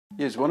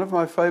Yes, one of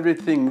my favorite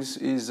things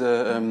is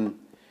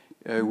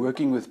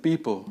working with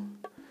people.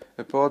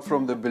 Apart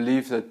from the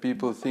belief that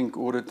people think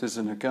auditors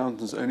and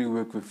accountants only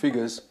work with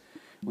figures,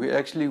 we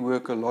actually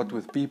work a lot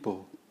with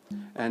people,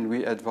 and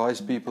we advise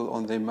people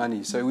on their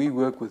money. So we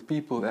work with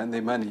people and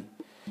their money.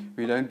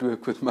 We don't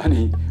work with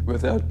money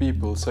without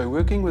people. So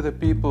working with the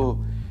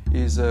people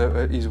is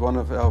one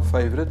of our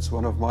favorites,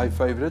 one of my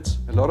favorites.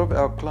 A lot of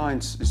our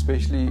clients,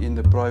 especially in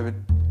the private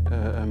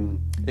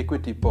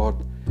equity part,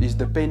 is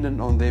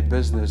dependent on their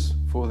business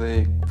for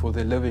their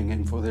living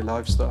and for their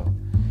lifestyle.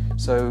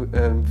 So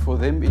for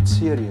them it's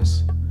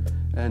serious,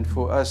 and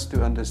for us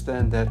to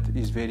understand that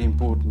is very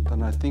important,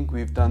 and I think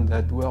we've done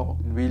that well.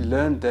 We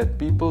learned that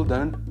people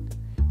don't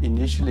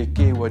initially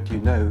care what you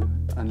know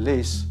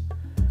unless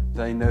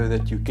they know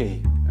that you care,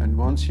 and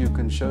once you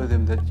can show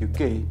them that you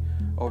care,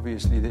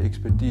 obviously the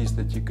expertise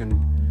that you can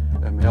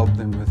help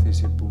them with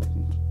is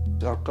important.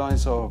 Our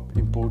clients are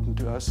important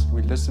to us.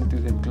 We listen to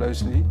them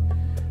closely,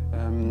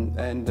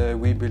 and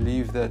we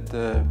believe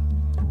that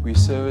we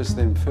service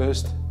them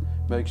first,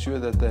 make sure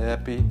that they're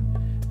happy,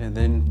 and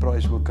then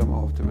price will come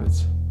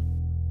afterwards.